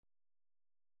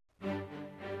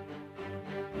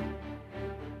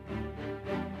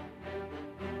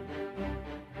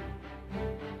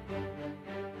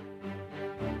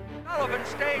Sullivan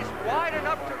stays wide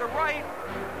enough to the right,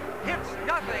 hits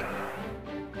nothing.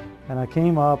 And I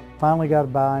came up, finally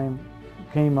got by him,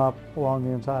 came up along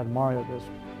the inside. Mario just,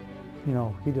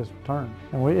 he just turned.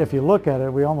 And if you look at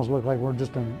it, we almost look like we're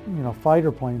just in,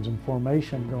 fighter planes in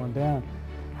formation going down.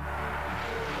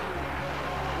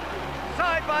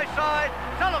 Side by side,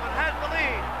 Sullivan has the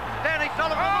lead. Danny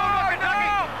Sullivan of Kentucky,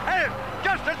 and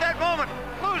just at that moment,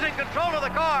 losing control of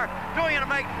the car, doing a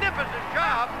magnificent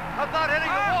job of not hitting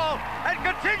the wall and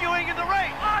continuing in the race.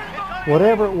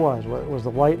 Whatever it was the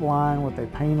white line, what they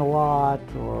paint a lot,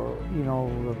 or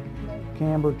the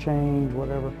camber change,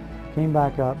 whatever, came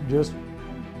back up, just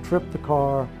tripped the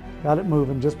car, got it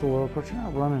moving just a little. Of course, you're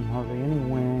not running hardly any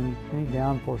wind, any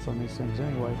downforce on these things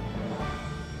anyway.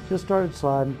 Just started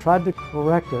sliding, tried to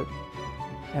correct it,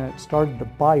 and it started to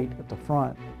bite at the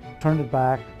front. Turned it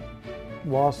back,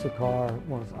 lost the car,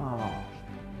 was,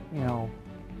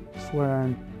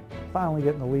 swearing, finally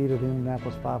getting the lead at the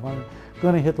Indianapolis 500.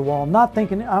 Going to hit the wall, not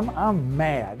thinking, I'm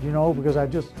mad,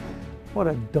 because what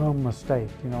a dumb mistake,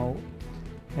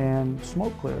 and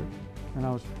smoke cleared, and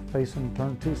I was facing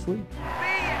turn 2 sweep. The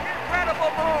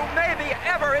incredible move maybe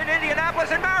ever in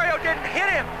Indianapolis, and Mario didn't hit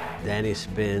him. Danny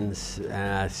spins,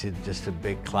 and I see just a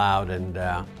big cloud, and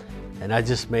I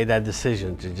just made that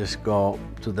decision to just go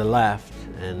to the left,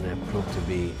 and it proved to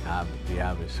be the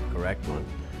obvious correct one.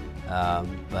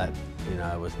 But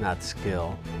it was not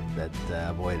skill that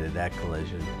avoided that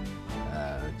collision.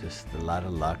 Just a lot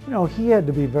of luck. He had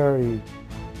to be very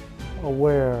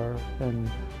aware and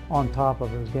on top of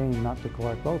his game not to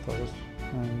collect both of us,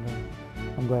 and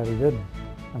I'm glad he didn't.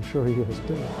 I'm sure he is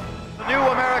too. The new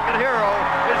American hero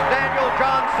is Daniel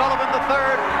John Sullivan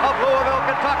III of Louisville,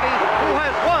 Kentucky, who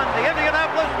has won